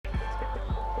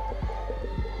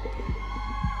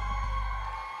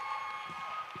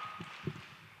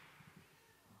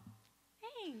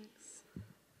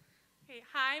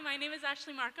Hi, my name is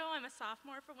Ashley Marco. I'm a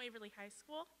sophomore from Waverly High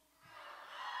School.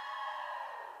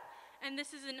 And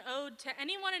this is an ode to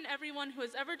anyone and everyone who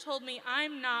has ever told me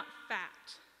I'm not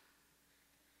fat.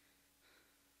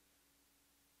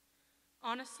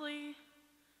 Honestly,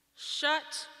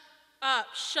 shut up,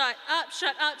 shut up,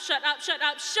 shut up, shut up, shut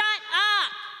up, shut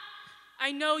up!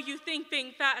 I know you think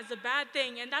being fat is a bad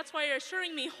thing, and that's why you're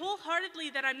assuring me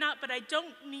wholeheartedly that I'm not, but I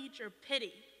don't need your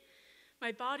pity.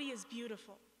 My body is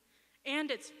beautiful,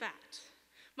 and it's fat.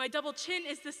 My double chin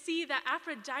is the sea that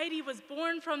Aphrodite was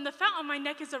born from. The fat on my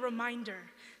neck is a reminder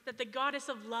that the goddess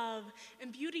of love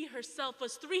and beauty herself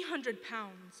was 300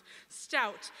 pounds,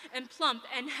 stout and plump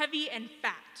and heavy and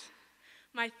fat.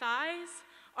 My thighs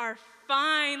are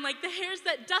fine, like the hairs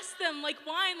that dust them, like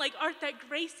wine, like art that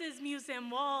graces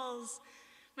museum walls.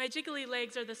 My jiggly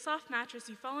legs are the soft mattress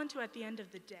you fall into at the end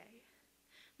of the day.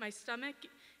 My stomach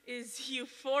is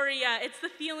euphoria. It's the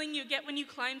feeling you get when you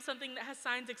climb something that has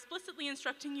signs explicitly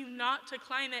instructing you not to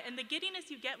climb it, and the giddiness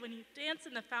you get when you dance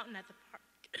in the fountain at the park.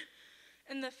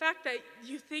 And the fact that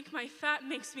you think my fat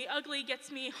makes me ugly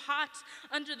gets me hot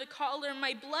under the collar.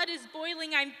 My blood is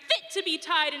boiling. I'm fit to be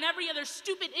tied, and every other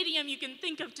stupid idiom you can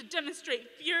think of to demonstrate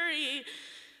fury.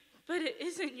 But it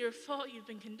isn't your fault you've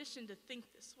been conditioned to think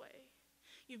this way.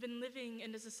 You've been living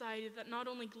in a society that not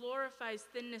only glorifies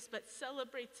thinness, but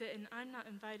celebrates it, and I'm not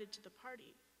invited to the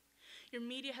party. Your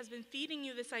media has been feeding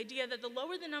you this idea that the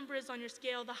lower the number is on your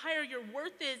scale, the higher your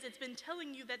worth is. It's been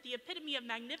telling you that the epitome of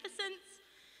magnificence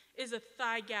is a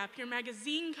thigh gap. Your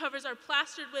magazine covers are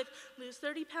plastered with lose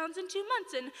 30 pounds in 2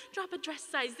 months and drop a dress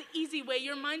size the easy way.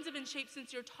 Your minds have been shaped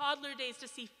since your toddler days to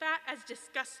see fat as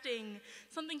disgusting,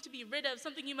 something to be rid of,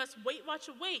 something you must watch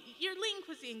away. Eat your lean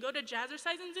cuisine, go to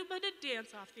jazzercise and Zumba to dance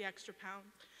off the extra pound.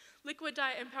 Liquid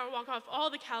diet and power walk off all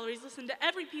the calories. Listen to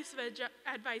every piece of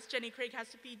advice Jenny Craig has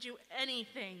to feed you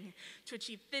anything to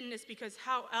achieve thinness, because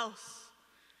how else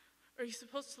are you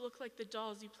supposed to look like the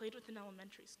dolls you played with in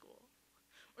elementary school?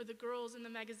 Or the girls in the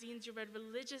magazines you read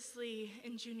religiously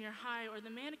in junior high, or the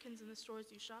mannequins in the stores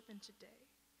you shop in today?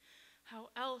 How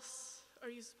else are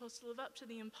you supposed to live up to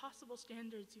the impossible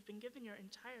standards you've been given your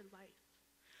entire life?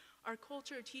 Our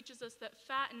culture teaches us that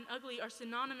fat and ugly are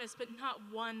synonymous, but not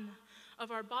one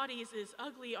of our bodies is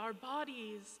ugly. Our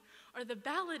bodies are the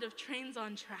ballad of trains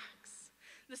on tracks,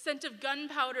 the scent of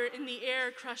gunpowder in the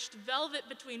air, crushed velvet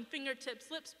between fingertips,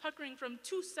 lips puckering from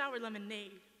too sour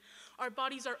lemonade. Our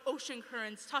bodies are ocean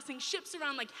currents, tossing ships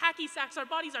around like hacky sacks. Our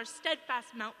bodies are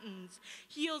steadfast mountains,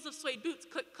 heels of suede boots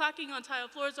clacking on tile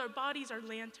floors. Our bodies are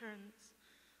lanterns,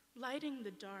 lighting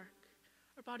the dark.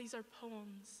 Our bodies are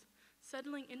poems,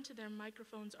 settling into their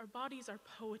microphones. Our bodies are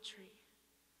poetry,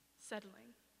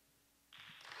 settling.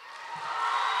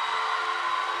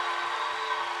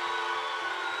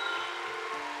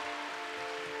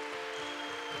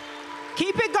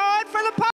 Keep it going for the